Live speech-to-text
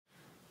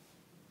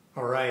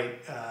All right,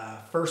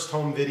 first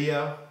home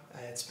video.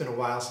 It's been a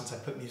while since I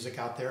put music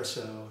out there,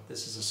 so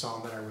this is a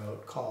song that I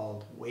wrote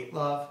called Wait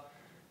Love,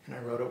 and I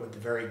wrote it with the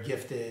very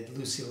gifted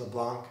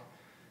LeBlanc,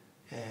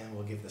 and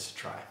we'll give this a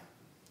try.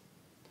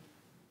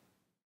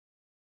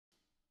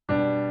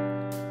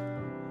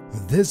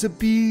 There's a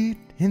beat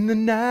in the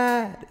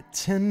night at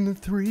 10 to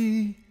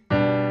 3.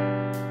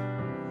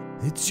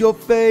 It's your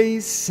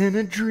face in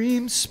a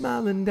dream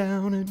smiling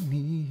down at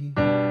me.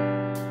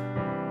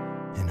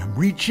 And I'm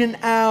reaching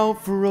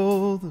out for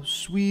all those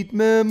sweet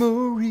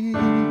memories.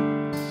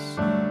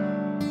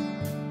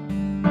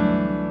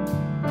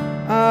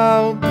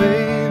 Oh,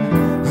 babe,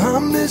 I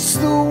miss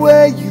the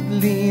way you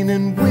lean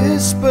and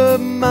whisper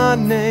my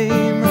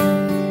name.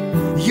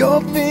 Your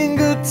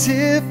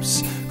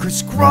fingertips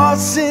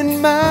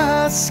crisscrossing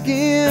my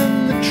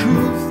skin. The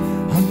truth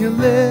on your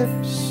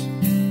lips.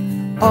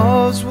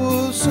 Ours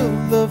was a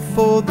love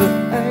for the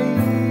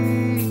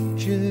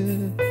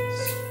ages.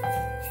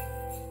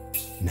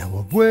 Now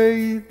I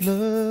wait,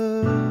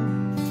 love.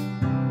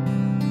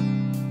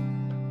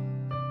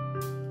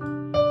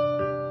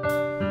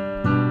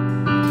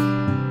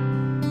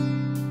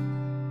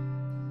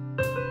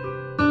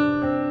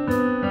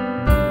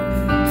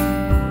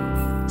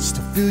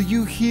 Still feel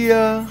you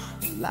here,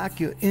 like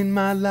you're in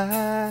my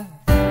life.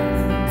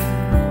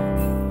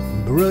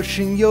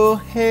 Brushing your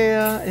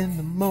hair in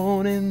the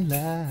morning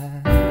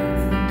light.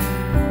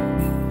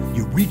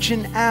 You're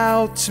reaching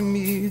out to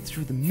me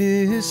through the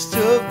mist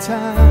of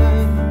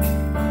time.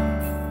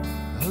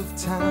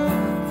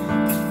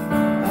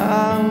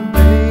 Oh,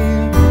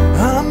 babe,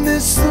 I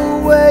miss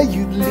the way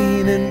you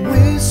lean and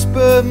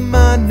whisper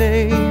my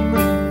name.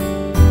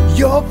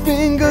 Your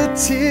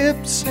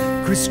fingertips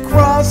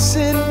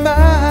crisscrossing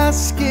my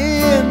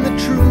skin. The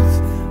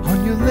truth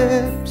on your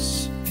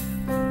lips.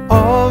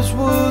 Ours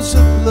was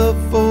a love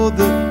for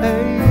the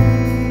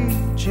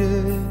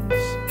ages.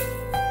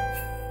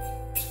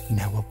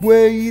 Now I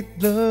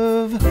wait,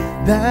 love,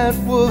 that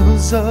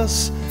was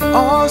us.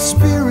 Our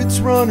spirits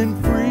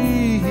running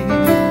free,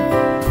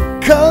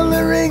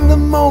 coloring the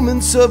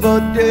moments of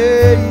our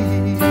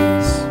days.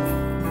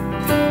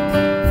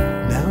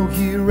 Now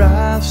here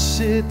I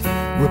sit,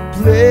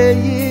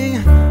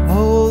 replaying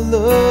all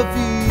of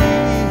you.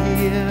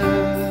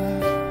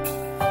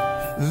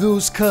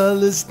 Those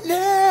colors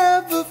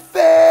never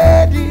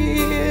faded.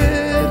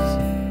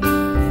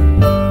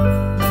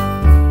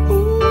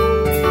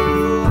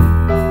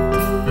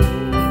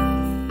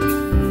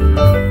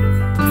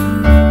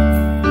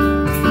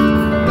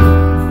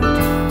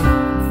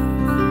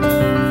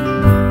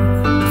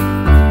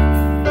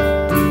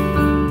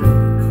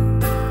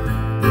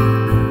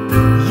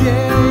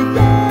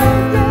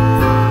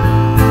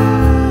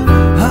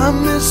 I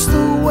miss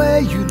the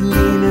way you'd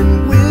lean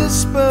and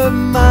whisper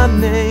my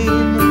name.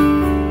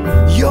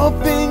 Your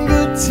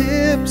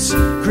fingertips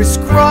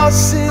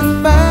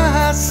crisscrossing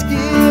my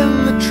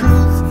skin. The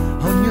truth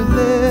on your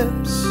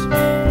lips.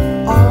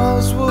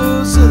 Ours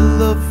was a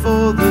love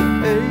for the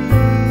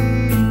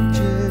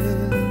ages.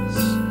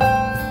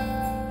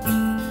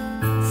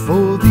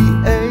 For the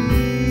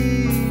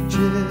ages.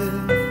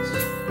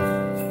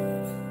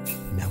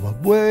 Now I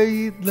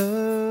wait,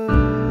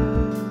 love.